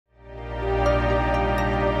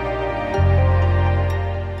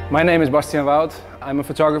My name is Bastiaan Woudt. I'm a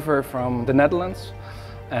photographer from the Netherlands,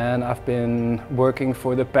 and I've been working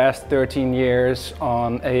for the past 13 years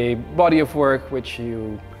on a body of work which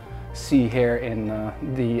you see here in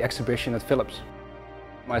the exhibition at Phillips.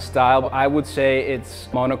 My style, I would say it's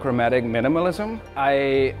monochromatic minimalism.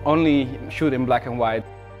 I only shoot in black and white.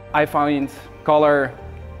 I find color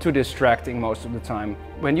too distracting most of the time.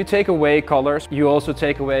 When you take away colors, you also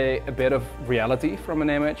take away a bit of reality from an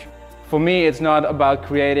image. For me, it's not about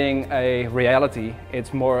creating a reality,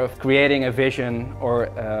 it's more of creating a vision or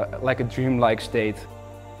like a dreamlike state.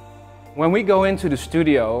 When we go into the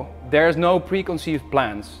studio, there's no preconceived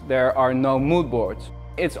plans, there are no mood boards.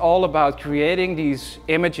 It's all about creating these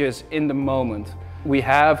images in the moment. We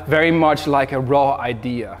have very much like a raw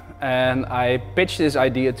idea, and I pitch this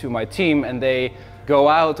idea to my team and they go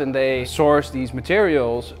out and they source these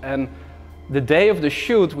materials, and the day of the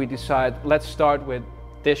shoot we decide, let's start with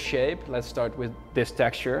this shape, let's start with this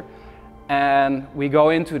texture, and we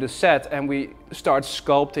go into the set and we start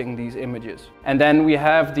sculpting these images. And then we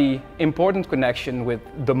have the important connection with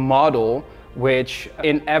the model, which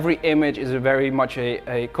in every image is very much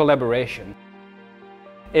a collaboration.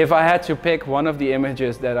 If I had to pick one of the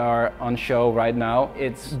images that are on show right now,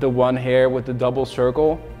 it's the one here with the double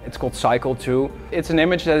circle. It's called Cycle 2. It's an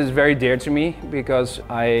image that is very dear to me because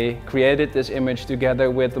I created this image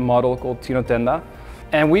together with a model called Tenda.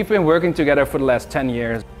 And we've been working together for the last 10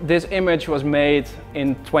 years. This image was made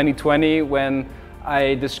in 2020 when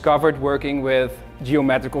I discovered working with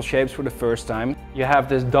geometrical shapes for the first time. You have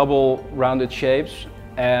this double rounded shapes,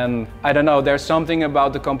 and I don't know, there's something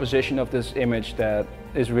about the composition of this image that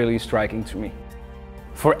is really striking to me.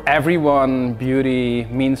 For everyone, beauty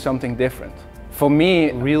means something different. For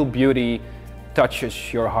me, real beauty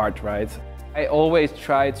touches your heart, right? I always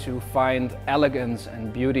try to find elegance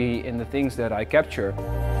and beauty in the things that I capture.